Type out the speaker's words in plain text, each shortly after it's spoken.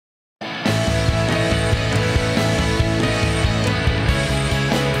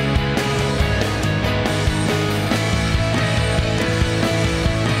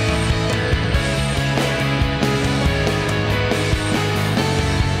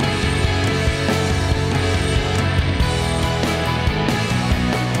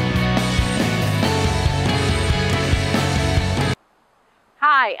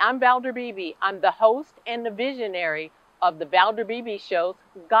I'm Valder Beebe. I'm the host and the visionary of the Valder Beebe Show's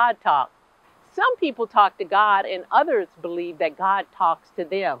God Talk. Some people talk to God and others believe that God talks to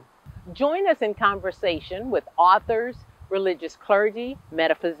them. Join us in conversation with authors, religious clergy,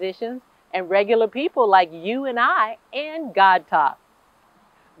 metaphysicians, and regular people like you and I and God Talk.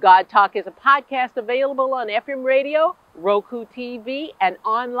 God Talk is a podcast available on FM radio, Roku TV, and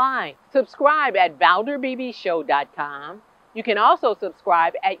online. Subscribe at ValderBeebeShow.com. You can also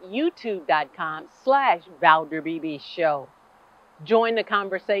subscribe at YouTube.com/ValderBeebeShow. Join the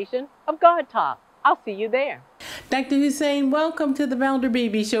conversation of God Talk. I'll see you there. Dr. Husain, welcome to the Valder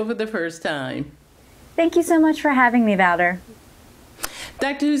Beebe Show for the first time. Thank you so much for having me, Valder.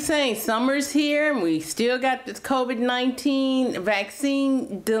 Dr. Husain, summer's here and we still got this COVID-19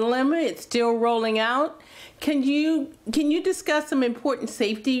 vaccine dilemma. It's still rolling out. Can you discuss some important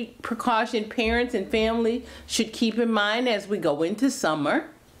safety precaution parents and families should keep in mind as we go into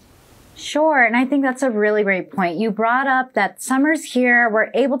summer? Sure, and I think that's a really great point. You brought up that summer's here, we're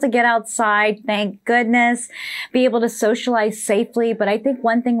able to get outside, thank goodness, be able to socialize safely, but I think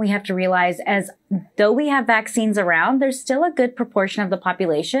one thing we have to realize is though we have vaccines around, there's still a good proportion of the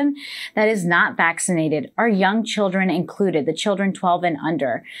population that is not vaccinated, our young children included, the children 12 and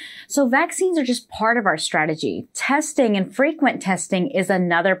under. So vaccines are just part of our strategy. Testing and frequent testing is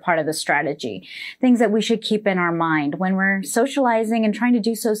another part of the strategy. Things that we should keep in our mind when we're socializing and trying to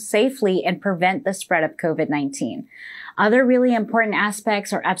do so safely and prevent the spread of COVID-19. Other really important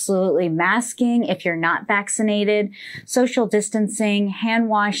aspects are absolutely masking if you're not vaccinated, social distancing, hand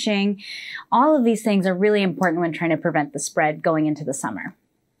washing. All of these things are really important when trying to prevent the spread going into the summer.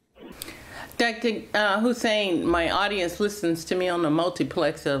 Dr. Husain, my audience listens to me on a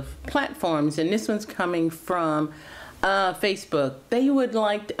multiplex of platforms, and this one's coming from Facebook. They would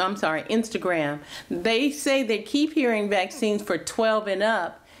like, Instagram. They say they keep hearing vaccines for 12 and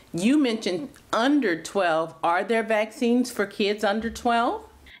up. You mentioned under 12. Are there vaccines for kids under 12?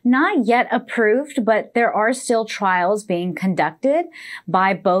 Not yet approved, but there are still trials being conducted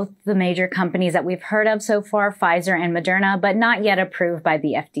by both the major companies that we've heard of so far, Pfizer and Moderna, but not yet approved by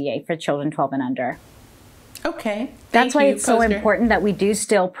the FDA for children 12 and under. Okay. That's why it's so important that we do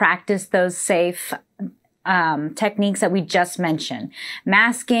still practice those safe techniques that we just mentioned.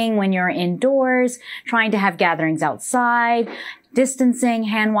 Masking when you're indoors, trying to have gatherings outside, distancing,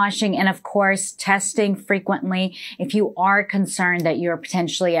 hand washing, and of course, testing frequently if you are concerned that you're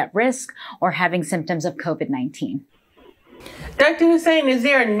potentially at risk or having symptoms of COVID-19. Dr. Husain, is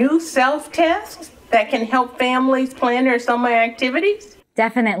there a new self-test that can help families plan their summer activities?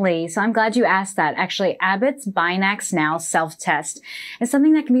 Definitely. So I'm glad you asked that. Actually, Abbott's Binax Now self-test is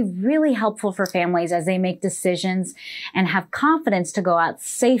something that can be really helpful for families as they make decisions and have confidence to go out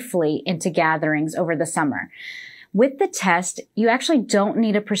safely into gatherings over the summer. With the test, you actually don't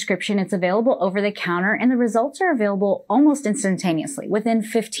need a prescription. It's available over the counter and the results are available almost instantaneously within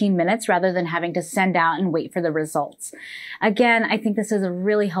 15 minutes rather than having to send out and wait for the results. Again, I think this is a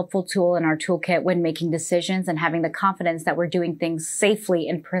really helpful tool in our toolkit when making decisions and having the confidence that we're doing things safely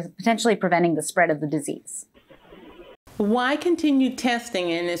and potentially preventing the spread of the disease. Why continue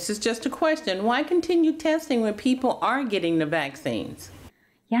testing? And this is just a question. Why continue testing when people are getting the vaccines?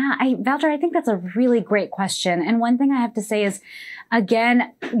 Yeah, Valder, I think that's a really great question. And one thing I have to say is,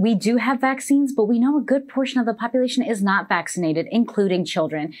 again, we do have vaccines, but we know a good portion of the population is not vaccinated, including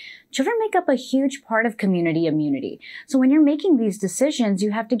children. Children make up a huge part of community immunity. So when you're making these decisions,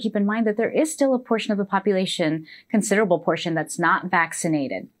 you have to keep in mind that there is still a portion of the population, considerable portion, that's not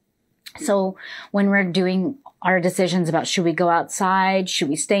vaccinated. So when we're doing our decisions about should we go outside, should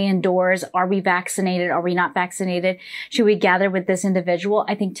we stay indoors, are we vaccinated, are we not vaccinated, should we gather with this individual,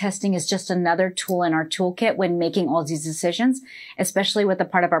 I think testing is just another tool in our toolkit when making all these decisions, especially with the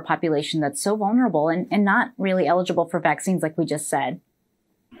part of our population that's so vulnerable and not really eligible for vaccines like we just said.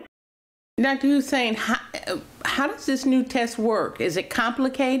 Dr. Husain, how does this new test work? Is it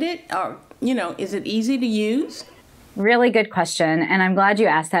complicated or, is it easy to use? Really good question, and I'm glad you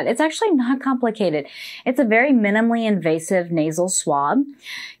asked that. It's actually not complicated. It's a very minimally invasive nasal swab.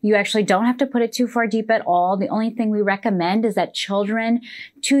 You actually don't have to put it too far deep at all. The only thing we recommend is that children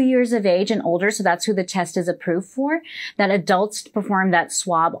 2 years of age and older, so that's who the test is approved for, that adults perform that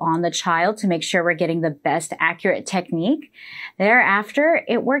swab on the child to make sure we're getting the best accurate technique. Thereafter,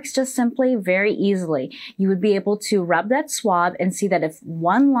 it works just simply very easily. You would be able to rub that swab and see that if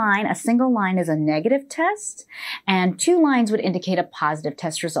one line, a single line, is a negative test, and 2 lines would indicate a positive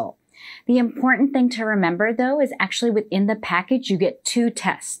test result. The important thing to remember, though, is actually within the package, you get 2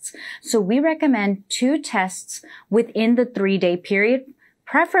 tests. So we recommend 2 tests within the 3-day period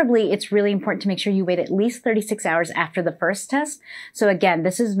Preferably, it's really important to make sure you wait at least 36 hours after the first test. So again,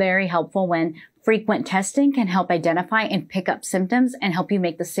 this is very helpful when frequent testing can help identify and pick up symptoms and help you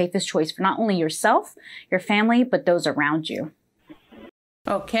make the safest choice for not only yourself, your family, but those around you.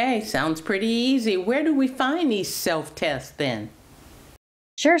 Okay, sounds pretty easy. Where do we find these self-tests then?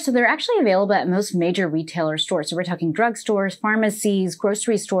 Sure. So they're actually available at most major retailer stores. So we're talking drugstores, pharmacies,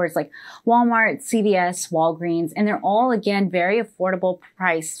 grocery stores like Walmart, CVS, Walgreens, and they're all, again, very affordable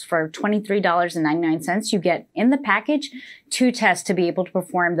price. For $23.99, you get in the package 2 tests to be able to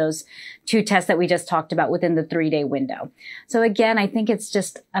perform those 2 tests that we just talked about within the 3-day window. So again, I think it's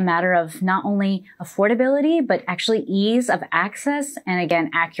just a matter of not only affordability, but actually ease of access and, again,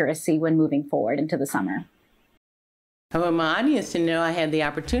 accuracy when moving forward into the summer. I want my audience to know I had the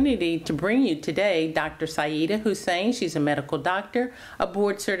opportunity to bring you today Dr. Saida Husain. She's a medical doctor, a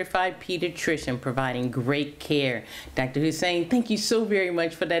board-certified pediatrician providing great care. Dr. Husain, thank you so very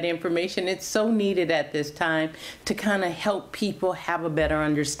much for that information. It's so needed at this time to kind of help people have a better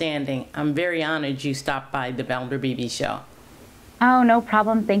understanding. I'm very honored you stopped by the Valder Beebe Show. Oh, no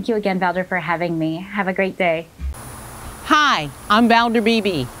problem. Thank you again, Valder, for having me. Have a great day. Hi, I'm Valder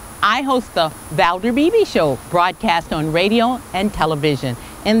Beebe. I host the Valder Beebe Show, broadcast on radio and television.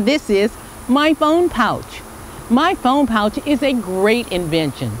 And this is my phone pouch. My phone pouch is a great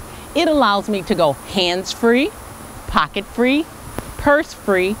invention. It allows me to go hands-free, pocket-free,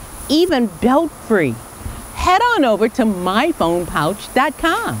 purse-free, even belt-free. Head on over to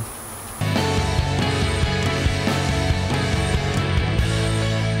myphonepouch.com.